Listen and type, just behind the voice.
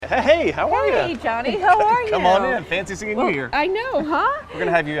Hey, how are you? Hey, Johnny, how are you? Come on in. Fancy seeing you here. I know, huh? We're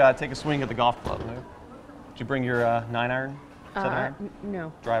gonna have you take a swing at the golf club. Did you bring your 9-iron, 7-iron?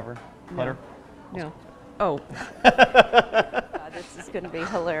 No, Driver, putter? no. Oh. God, this is going to be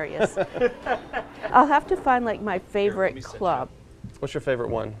hilarious. I'll have to find like my favorite club. What's your favorite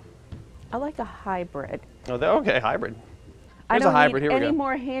one? I like a hybrid. Oh, okay, hybrid. I Here's don't a hybrid. need Here we any go.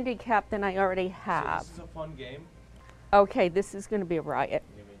 more handicap than I already have. This is a fun game. Okay, this is going to be a riot.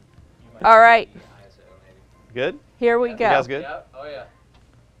 All right, Good? here we You go. guys good? Yeah. Oh yeah.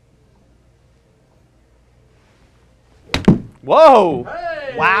 Whoa!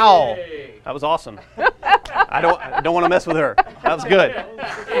 Hey! Wow! That was awesome. I don't want to mess with her. That was good.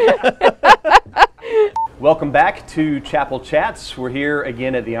 Welcome back to Chapel Chats. We're here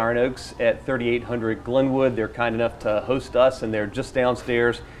again at the Iron Oaks at 3800 Glenwood. They're kind enough to host us, and they're just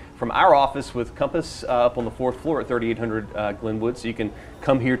downstairs from our office with Compass up on the 4th floor at 3800 Glenwood. So you can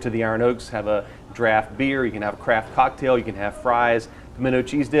come here to the Iron Oaks, have a draft beer, you can have a craft cocktail, you can have fries, pimento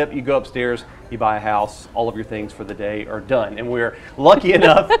cheese dip. You go upstairs, you buy a house, all of your things for the day are done. And we're lucky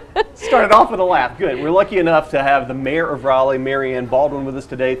enough, started off with a laugh, good. We're lucky enough to have the Mayor of Raleigh, Mary Ann Baldwin, with us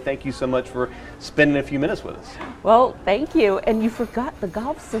today. Thank you so much for spending a few minutes with us. Well, thank you. And you forgot the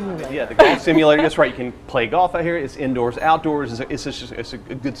golf simulator. Yeah, the golf simulator, that's right. You can play golf out here. It's indoors, outdoors. It's a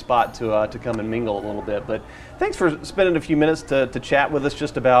good spot to come and mingle a little bit. But thanks for spending a few minutes to chat with us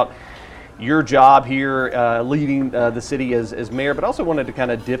just about your job here, leading the city as mayor, but also wanted to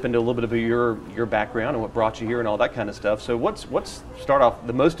kind of dip into a little bit of your background and what brought you here and all that kind of stuff. So what's start off,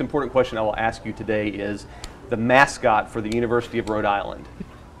 the most important question I will ask you today is the mascot for the University of Rhode Island.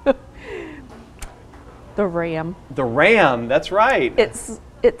 The Ram. The Ram, that's right.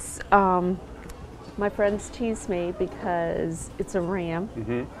 It's my friends tease me because it's a ram.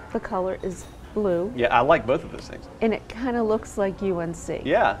 Mm-hmm. The color is blue. Yeah, I like both of those things. And it kind of looks like UNC.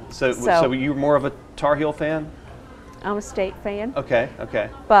 Yeah, so you're more of a Tar Heel fan? I'm a state fan, Okay.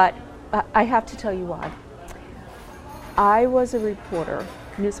 but I have to tell you why. I was a reporter,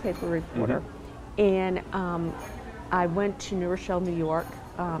 newspaper reporter, and I went to New Rochelle, New York,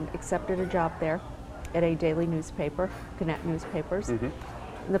 accepted a job there at a daily newspaper, Gannett Newspapers. And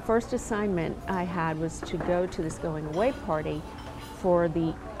the first assignment I had was to go to this going away party for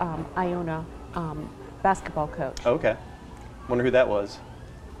the Iona basketball coach. Okay. Wonder who that was.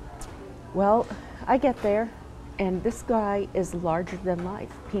 Well, I get there, and this guy is larger than life.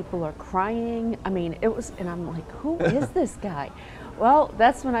 People are crying. I mean, and I'm like, who is this guy? Well,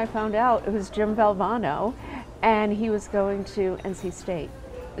 that's when I found out it was Jim Valvano, and he was going to NC State.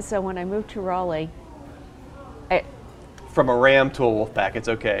 So when I moved to Raleigh, From a Ram to a Wolfpack, it's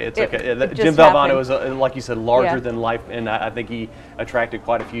okay. It's okay. it Jim just Valvano happened. is, like you said, larger Yeah. than life, and I think he attracted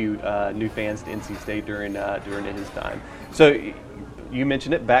quite a few new fans to NC State during his time. So you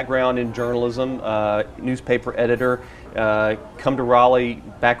mentioned it, background in journalism, newspaper editor, come to Raleigh,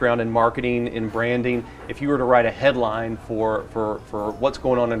 background in marketing, in branding. If you were to write a headline for what's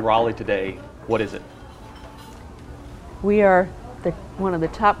going on in Raleigh today, what is it? We are one of the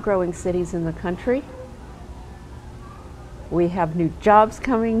top growing cities in the country. We have new jobs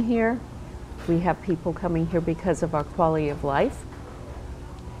coming here. We have people coming here because of our quality of life.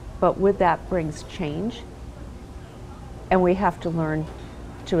 But with that brings change. And we have to learn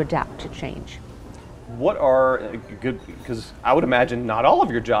to adapt to change. What are good? Because I would imagine not all of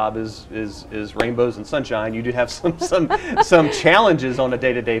your job is rainbows and sunshine. You do have some challenges on a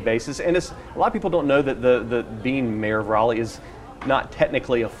day-to-day basis, and a lot of people don't know that the being mayor of Raleigh is not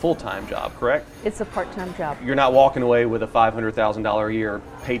technically a full-time job, correct? It's a part-time job. You're not walking away with a $500,000 a year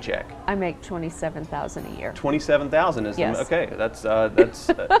paycheck. I make $27,000 a year. $27,000 is Yes. Okay. That's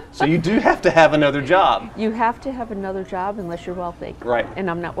so you do have to have another job. You have to have another job unless you're wealthy. Right. And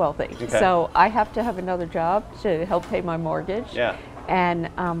I'm not wealthy. Okay. So I have to have another job to help pay my mortgage. Yeah. And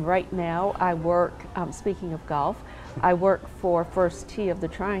right now I work, speaking of golf, I work for First Tee of the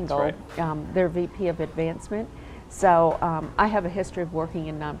Triangle, That's their VP of Advancement. So I have a history of working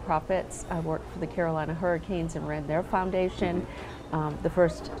in nonprofits. I worked for the Carolina Hurricanes and ran their foundation. The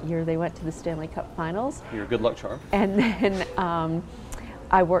first year they went to the Stanley Cup Finals. You're a good luck charm. And then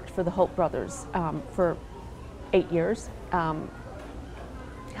I worked for the Holt Brothers for 8 years.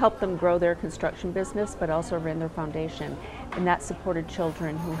 Helped them grow their construction business, but also ran their foundation. And that supported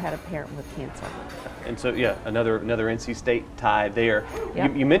children who had a parent with cancer. And so, yeah, another NC State tie there.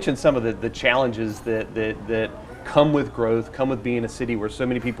 Yep. You mentioned some of the challenges that come with growth, come with being a city where so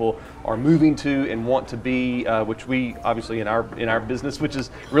many people are moving to and want to be, which we obviously in our business, which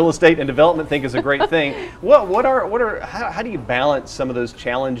is real estate and development, think is a great thing. How do you balance some of those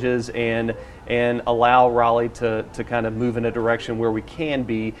challenges and allow Raleigh to kind of move in a direction where we can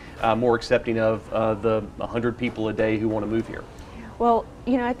be more accepting of the 100 people a day who want to move here? Well,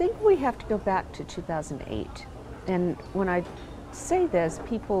 I think we have to go back to 2008. And when I say this,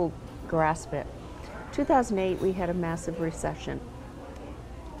 people grasp it. 2008, we had a massive recession.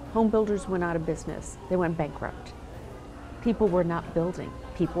 Home builders went out of business. They went bankrupt. People were not building.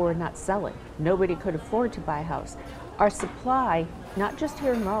 People were not selling. Nobody could afford to buy a house. Our supply, not just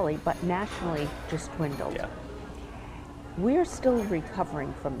here in Raleigh, but nationally, just dwindled. Yeah. We're still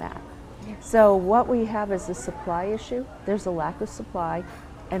recovering from that. So what we have is a supply issue. There's a lack of supply.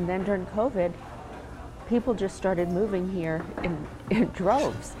 And then during COVID, people just started moving here in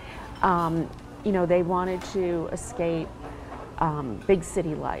droves. They wanted to escape big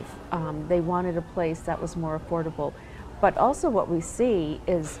city life. They wanted a place that was more affordable. But also what we see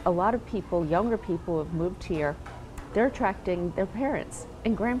is a lot of people, younger people who have moved here, they're attracting their parents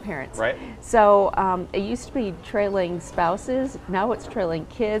and grandparents. Right. So it used to be trailing spouses. Now it's trailing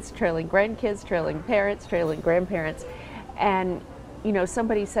kids, trailing grandkids, trailing parents, trailing grandparents. And,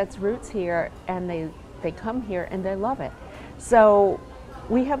 somebody sets roots here and they come here and they love it. So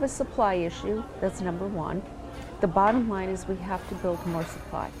we have a supply issue, that's number one. The bottom line is we have to build more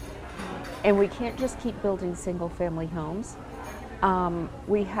supply. And we can't just keep building single family homes.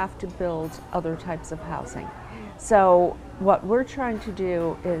 We have to build other types of housing. So what we're trying to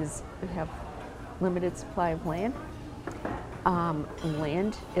do is we have limited supply of land.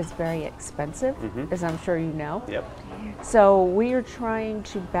 Land is very expensive, as I'm sure you know. Yep. So we are trying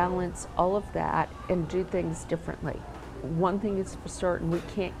to balance all of that and do things differently. One thing is for certain, we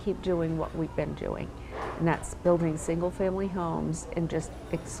can't keep doing what we've been doing, and that's building single family homes and just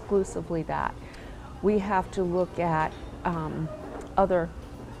exclusively that. We have to look at other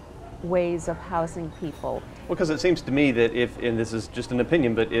ways of housing people. Well, because it seems to me that if, and this is just an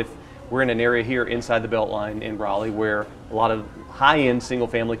opinion, but if we're in an area here inside the Beltline in Raleigh where a lot of high-end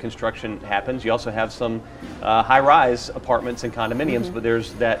single-family construction happens, you also have some high-rise apartments and condominiums, but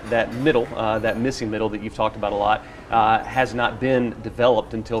there's that middle, that missing middle that you've talked about a lot, has not been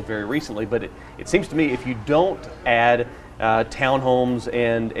developed until very recently. But it seems to me if you don't add townhomes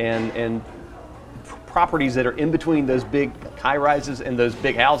and properties that are in between those big high-rises and those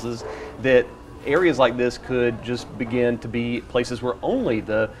big houses, that areas like this could just begin to be places where only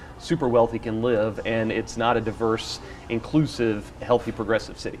the super wealthy can live, and it's not a diverse, inclusive, healthy,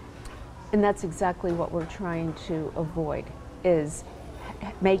 progressive city. And that's exactly what we're trying to avoid, is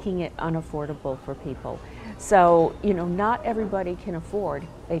making it unaffordable for people. So, not everybody can afford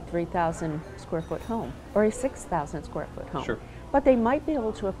a 3,000 square foot home or a 6,000 square foot home. Sure. But they might be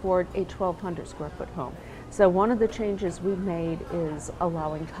able to afford a 1,200 square foot home. So one of the changes we've made is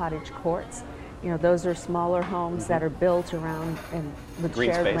allowing cottage courts. Those are smaller homes that are built around and with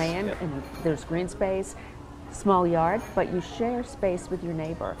Green shared space, land, yep. and there's green space, small yard, but you share space with your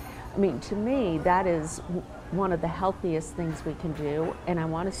neighbor. I mean, to me, that is one of the healthiest things we can do, and I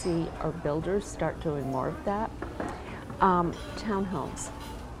want to see our builders start doing more of that. Townhomes,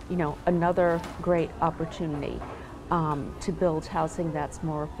 another great opportunity to build housing that's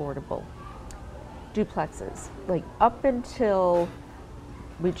more affordable. Duplexes, like up until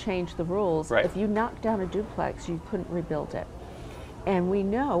we changed the rules, right. If you knocked down a duplex, you couldn't rebuild it. And we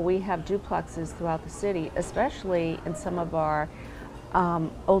know we have duplexes throughout the city, especially in some of our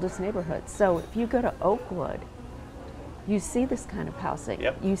oldest neighborhoods. So if you go to Oakwood, you see this kind of housing.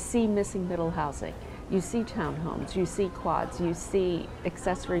 Yep. You see missing middle housing. You see townhomes. You see quads. You see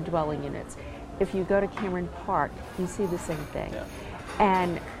accessory dwelling units. If you go to Cameron Park, you see the same thing. Yeah.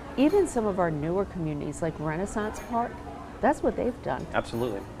 And even some of our newer communities like Renaissance Park, that's what they've done.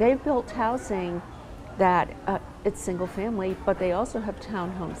 Absolutely. They've built housing that it's single family, but they also have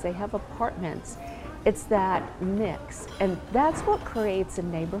townhomes. They have apartments. It's that mix, and that's what creates a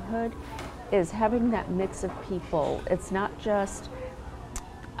neighborhood, is having that mix of people. It's not just,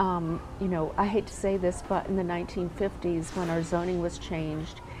 I hate to say this, but in the 1950s when our zoning was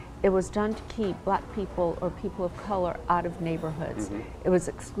changed, it was done to keep black people or people of color out of neighborhoods. It was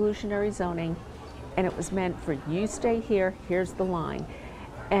exclusionary zoning, and it was meant for you stay here, here's the line.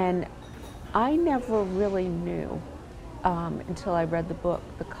 And I never really knew until I read the book,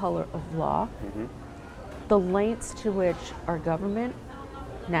 The Color of Law, the lengths to which our government,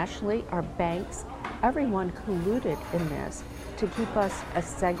 nationally, our banks, everyone colluded in this to keep us a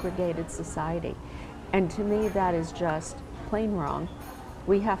segregated society. And to me, that is just plain wrong.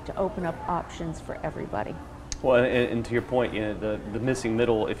 We have to open up options for everybody. Well, and to your point, the missing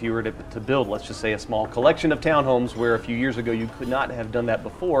middle, if you were to build, let's just say, a small collection of townhomes where a few years ago you could not have done that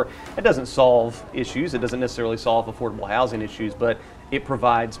before, it doesn't solve issues. It doesn't necessarily solve affordable housing issues, but it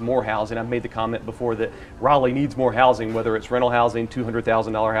provides more housing. I've made the comment before that Raleigh needs more housing, whether it's rental housing,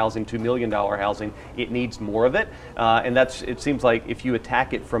 $200,000 housing, $2 million housing, it needs more of it. And it seems like if you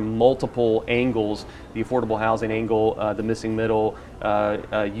attack it from multiple angles, the affordable housing angle, the missing middle, the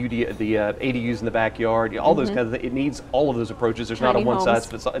ADUs in the backyard, all those kinds of things, it needs all of those approaches. There's Tiny not a one homes. size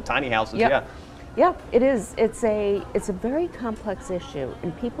fits all. Tiny houses, Yep. yeah. Yeah, it is. It's a very complex issue,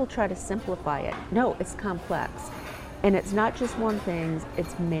 and people try to simplify it. No, it's complex. And it's not just one thing,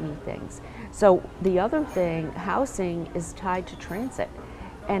 it's many things. So the other thing, housing is tied to transit.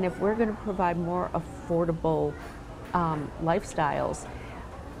 And if we're going to provide more affordable lifestyles,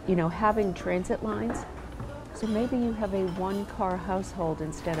 having transit lines, so maybe you have a one-car household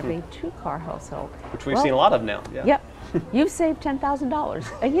instead of a two-car household. Which we've seen a lot of now. Yeah. Yep. You've saved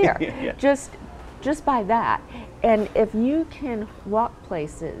 $10,000 a year. Yeah. Just by that. And if you can walk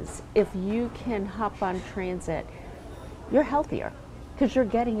places, if you can hop on transit, you're healthier because you're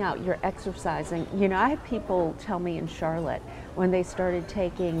getting out, you're exercising. I had people tell me in Charlotte when they started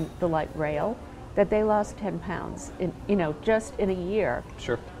taking the light rail that they lost 10 pounds in, just in a year.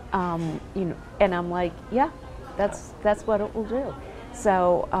 Sure. And I'm like, yeah, that's what it will do.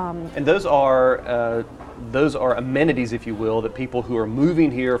 So. And those are amenities, if you will, that people who are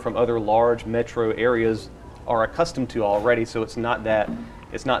moving here from other large metro areas are accustomed to already. So it's not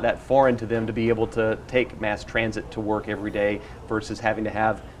that foreign to them to be able to take mass transit to work every day versus having to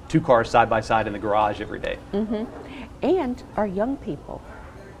have two cars side by side in the garage every day. Mm-hmm. And our young people.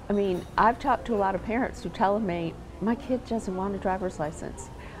 I mean, I've talked to a lot of parents who tell me, my kid doesn't want a driver's license.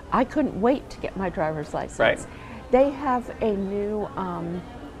 I couldn't wait to get my driver's license. Right. They have a new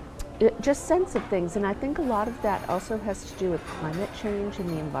just sense of things, and I think a lot of that also has to do with climate change and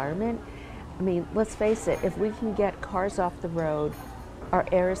the environment. I mean, let's face it, if we can get cars off the road, our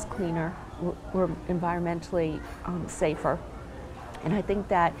air is cleaner, we're environmentally safer. And I think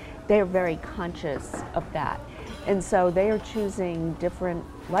that they're very conscious of that. And so they are choosing different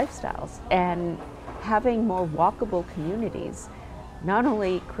lifestyles. And having more walkable communities not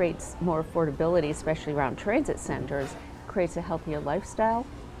only creates more affordability, especially around transit centers, creates a healthier lifestyle,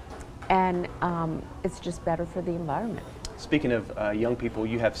 and it's just better for the environment. Speaking of young people,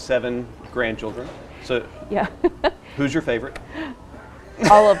 you have 7 grandchildren. So yeah. Who's your favorite?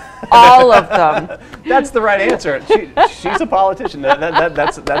 All of them. That's the right answer. She's a politician.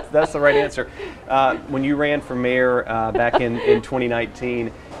 That's the right answer. When you ran for mayor back in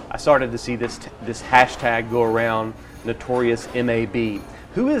 2019, I started to see this hashtag go around, Notorious MAB.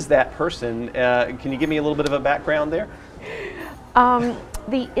 Who is that person? Can you give me a little bit of a background there?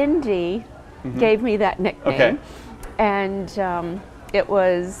 The Indy gave me that nickname. Okay. And it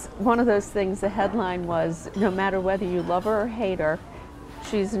was one of those things, the headline was, no matter whether you love her or hate her,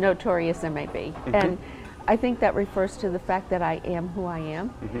 she's a notorious MAB. And I think that refers to the fact that I am who I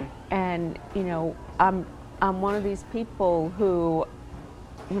am. And, I'm one of these people who,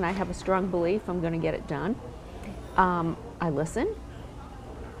 when I have a strong belief, I'm going to get it done. I listen.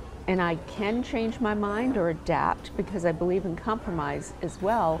 And I can change my mind or adapt because I believe in compromise as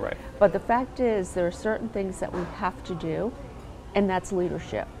well. Right. But the fact is there are certain things that we have to do, and that's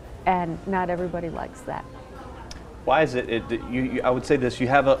leadership. And not everybody likes that. Why is it, I would say this, you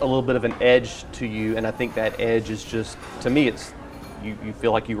have a little bit of an edge to you, and I think that edge is just, to me, it's you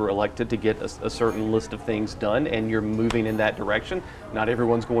feel like you were elected to get a certain list of things done, and you're moving in that direction. Not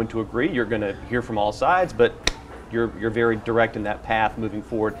everyone's going to agree. You're going to hear from all sides, but you're very direct in that path moving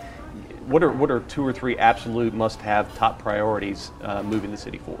forward. What are 2 or 3 absolute must-have top priorities moving the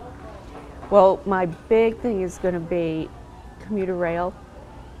city forward? Well, my big thing is going to be commuter rail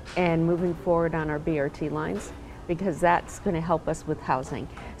and moving forward on our BRT lines, because that's going to help us with housing.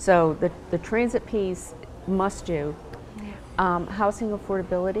 So the transit piece must do. Housing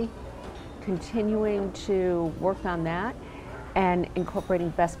affordability, continuing to work on that and incorporating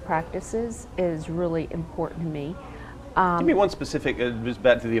best practices is really important to me. Give me one specific, just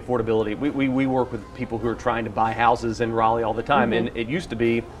back to the affordability. We work with people who are trying to buy houses in Raleigh all the time, and it used to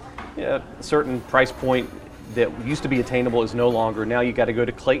be a certain price point that used to be attainable is no longer. Now you got to go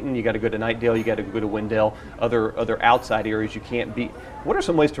to Clayton, you got to go to Knightdale, you got to go to Wendell, other outside areas you can't be. What are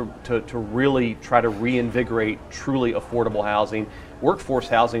some ways to really try to reinvigorate truly affordable housing, workforce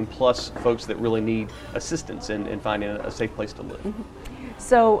housing, plus folks that really need assistance in finding a safe place to live?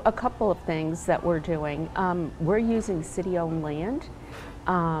 So a couple of things that we're doing. We're using city-owned land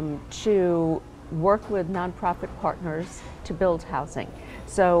to work with nonprofit partners to build housing.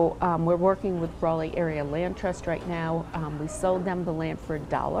 So we're working with Raleigh Area Land Trust right now. We sold them the land for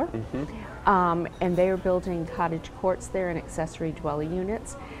 $1. And they are building cottage courts there and accessory dwelling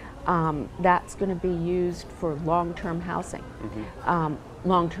units. That's going to be used for long-term housing,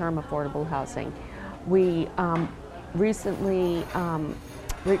 long-term affordable housing. We recently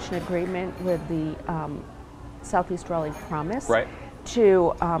reached an agreement with the Southeast Raleigh Promise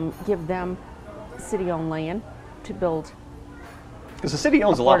to give them city-owned land to build. Because the city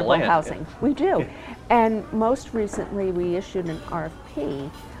owns a lot of land. Housing. Yeah. We do. And most recently we issued an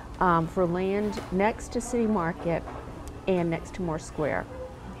RFP for land next to City Market and next to Moore Square.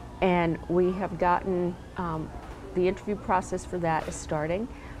 And we have gotten, the interview process for that is starting,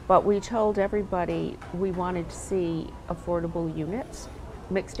 but we told everybody we wanted to see affordable units,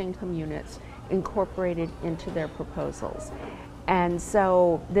 mixed income units, incorporated into their proposals. And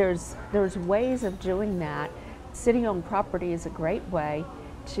so there's ways of doing that. City-owned property is a great way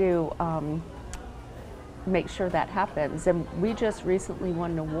to make sure that happens. And we just recently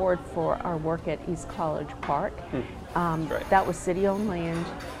won an award for our work at East College Park. That was city-owned land.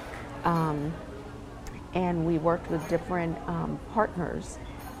 And we worked with different partners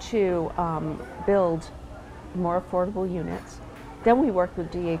to build more affordable units. Then we worked with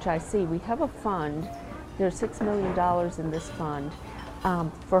DHIC. We have a fund. There's $6 million in this fund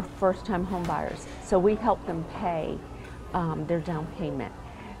for first-time home buyers. So we help them pay their down payment.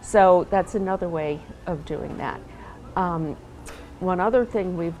 So that's another way of doing that. One other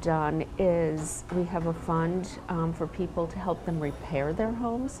thing we've done is we have a fund for people to help them repair their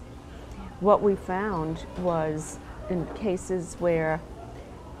homes. What we found was in cases where,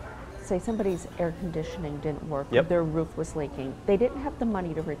 say, somebody's air conditioning didn't work, or their roof was leaking, they didn't have the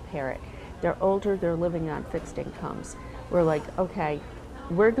money to repair it. They're older, they're living on fixed incomes. We're like, okay,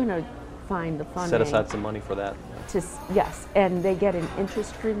 we're going to find the funding. Set aside some money for that. Yes, and they get an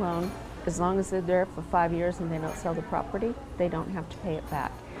interest-free loan. As long as they're there for 5 years and they don't sell the property, they don't have to pay it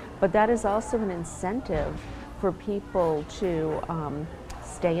back. But that is also an incentive for people to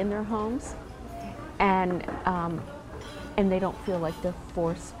stay in their homes, and they don't feel like they're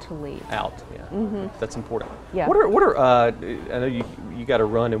forced to leave. That's important. Yeah. What are I know you got to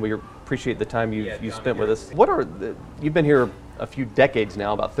run, and we appreciate the time you spent with us. You've been here a few decades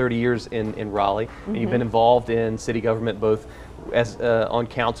now, about 30 years in Raleigh, and you've been involved in city government both as on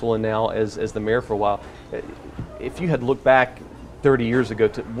council and now as the mayor for a while. If you had looked back 30 years ago,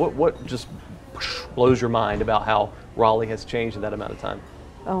 to what just blows your mind about how Raleigh has changed in that amount of time?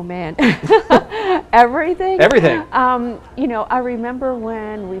 Oh man, everything. Everything. You know, I remember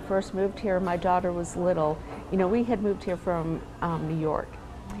when we first moved here, my daughter was little. You know, we had moved here from New York,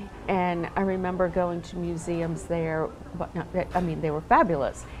 and I remember going to museums there. But no, I mean, they were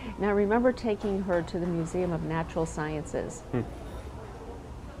fabulous. And I remember taking her to the Museum of Natural Sciences.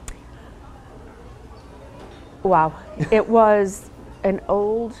 Wow, it was an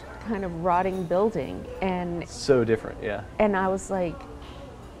old kind of rotting building, and so different, yeah. And I was like,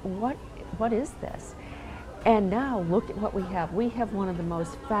 what is this? And now look at what we have. We have one of the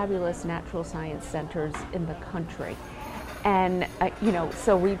most fabulous natural science centers in the country. And you know,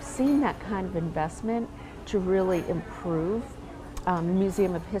 so we've seen that kind of investment to really improve.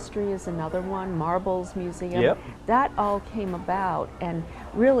 Museum of History is another one, Marbles Museum. That all came about and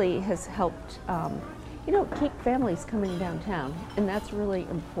really has helped you know, keep families coming downtown, and that's really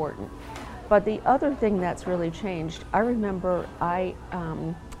important. But the other thing that's really changed, I remember I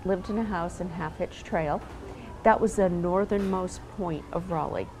lived in a house in Half Hitch Trail. That was the northernmost point of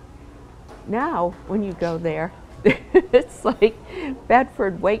Raleigh. Now, when you go there, it's like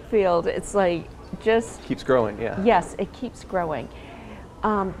Bedford, Wakefield, it's like just... Keeps growing, yeah. Yes, it keeps growing.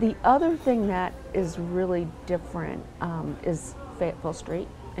 The other thing that is really different is Fayetteville Street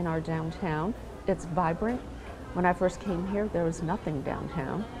in our downtown. It's vibrant. When I first came here, there was nothing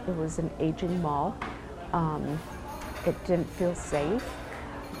downtown. It was an aging mall. It didn't feel safe.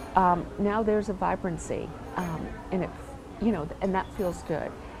 Now there's a vibrancy, and it, you know, and that feels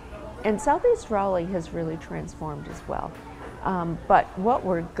good. And Southeast Raleigh has really transformed as well. But what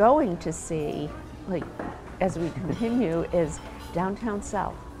we're going to see, like, as we continue, is downtown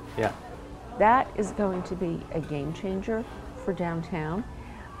South. Yeah. That is going to be a game changer for downtown.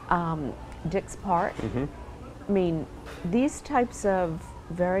 Dix Park. I mean, these types of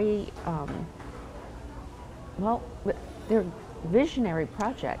very, well, they're visionary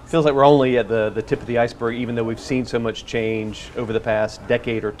projects. Feels like we're only at the tip of the iceberg, even though we've seen so much change over the past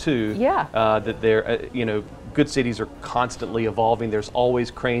decade or two. Yeah. That they're, you know, good cities are constantly evolving. There's always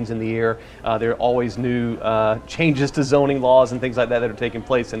cranes in the air. There are always new changes to zoning laws and things like that are taking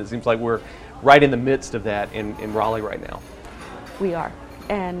place, and it seems like we're right in the midst of that in Raleigh right now. We are.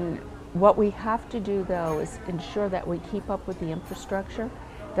 And what we have to do, though, is ensure that we keep up with the infrastructure.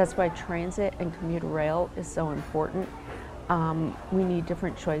 That's why transit and commuter rail is so important. We need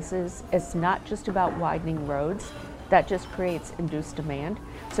different choices. It's not just about widening roads. That just creates induced demand.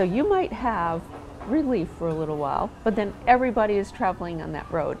 So you might have relief for a little while, but then everybody is traveling on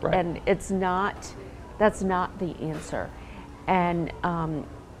that road. Right. And that's not the answer. And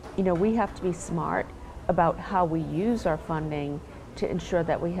we have to be smart about how we use our funding to ensure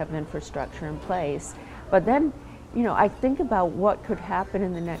that we have infrastructure in place. But then, I think about what could happen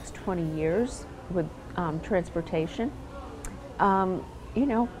in the next 20 years with transportation.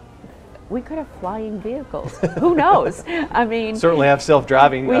 We could have flying vehicles. Who knows? I mean, certainly have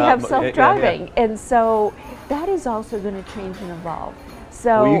self-driving. We have self-driving, and so that is also going to change and evolve.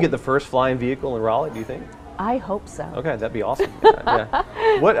 So, will you get the first flying vehicle in Raleigh, do you think? I hope so. Okay, that'd be awesome.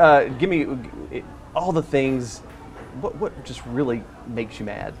 Yeah. What? Give me all the things. What just really makes you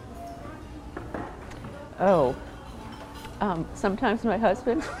mad? Oh, sometimes my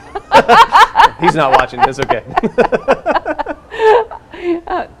husband. He's not watching this. Okay.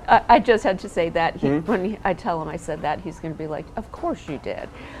 I just had to say that. When I tell him I said that, he's going to be like, "Of course you did."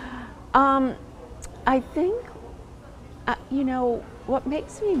 I think, what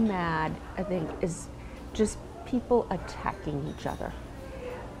makes me mad, I think, is just people attacking each other.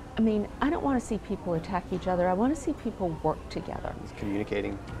 I mean, I don't want to see people attack each other. I want to see people work together. It's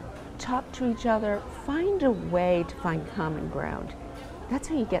communicating. Talk to each other. Find a way to find common ground. That's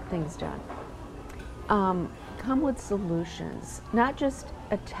how you get things done. Come with solutions, not just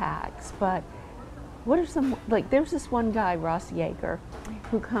attacks, but what are some, there's this one guy, Ross Yeager,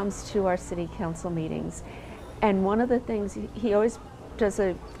 who comes to our city council meetings, and one of the things, he always does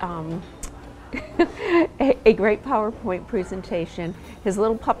a great PowerPoint presentation. His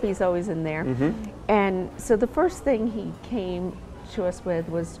little puppy's always in there. And so the first thing he came to us with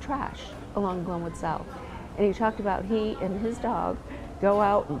was trash along Glenwood South. And he talked about he and his dog go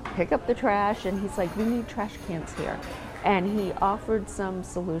out and pick up the trash, and he's like, we need trash cans here. And he offered some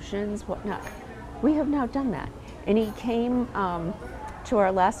solutions, whatnot. We have now done that. And he came to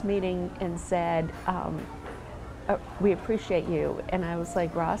our last meeting and said, we appreciate you. And I was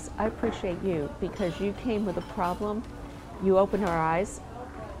like, Ross, I appreciate you because you came with a problem, you opened our eyes,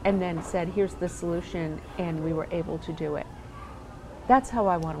 and then said, here's the solution, and we were able to do it. That's how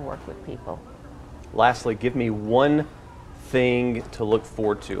I want to work with people. Lastly, give me one thing to look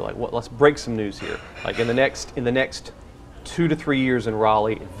forward to. Let's break some news here. Like in the next 2 to 3 years in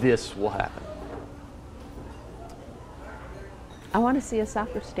Raleigh, this will happen. I want to see a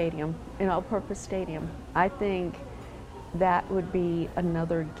soccer stadium, an all-purpose stadium. I think that would be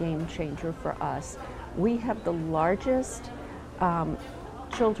another game changer for us. We have the largest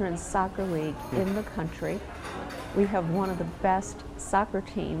children's soccer league in the country. We have one of the best soccer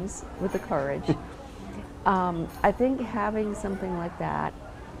teams with the courage. I think having something like that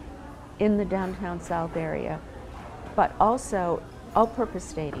in the downtown South area, but also all-purpose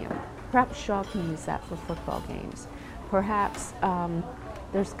stadium. Perhaps Shaw can use that for football games. Perhaps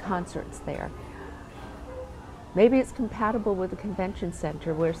there's concerts there. Maybe it's compatible with the convention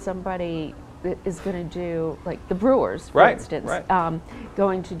center where somebody is going to do, like the Brewers, for instance,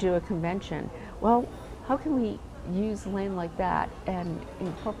 going to do a convention. Well, how can we use land like that and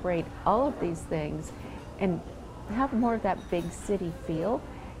incorporate all of these things and have more of that big city feel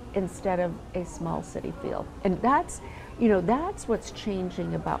instead of a small city feel? And that's what's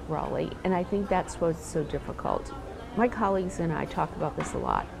changing about Raleigh, and I think that's what's so difficult. My colleagues and I talk about this a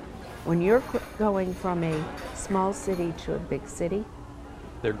lot. When you're going from a small city to a big city,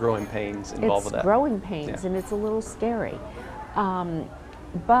 there are growing pains involved with that. It's growing pains, and it's a little scary.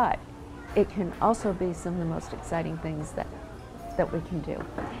 But it can also be some of the most exciting things that we can do.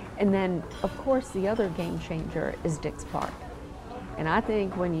 And then, of course, the other game changer is Dix Park. And I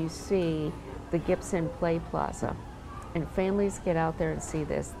think when you see the Gibson Play Plaza, and families get out there and see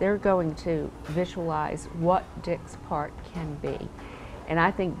this, they're going to visualize what Dix Park can be. And I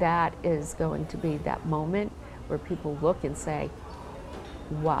think that is going to be that moment where people look and say,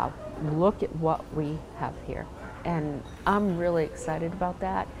 wow, look at what we have here. And I'm really excited about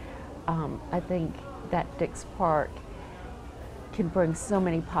that. I think that Dix Park can bring so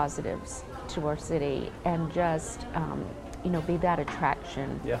many positives to our city and just, be that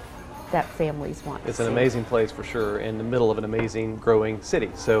attraction that families want to see. It's an amazing place for sure, in the middle of an amazing growing city.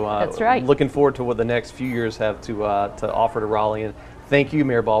 So that's right. Looking forward to what the next few years have to offer to Raleigh. And thank you,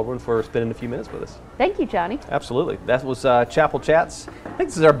 Mayor Baldwin, for spending a few minutes with us. Thank you, Johnny. Absolutely. That was Chapel Chats. I think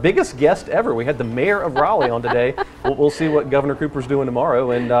this is our biggest guest ever. We had the mayor of Raleigh on today. We'll see what Governor Cooper's doing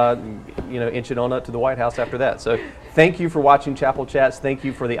tomorrow. And inch it on up to the White House after that. So thank you for watching Chapel Chats. Thank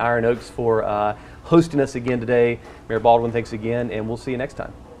you for the Iron Oaks for hosting us again today. Mayor Baldwin, thanks again, and we'll see you next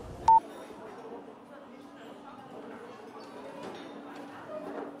time.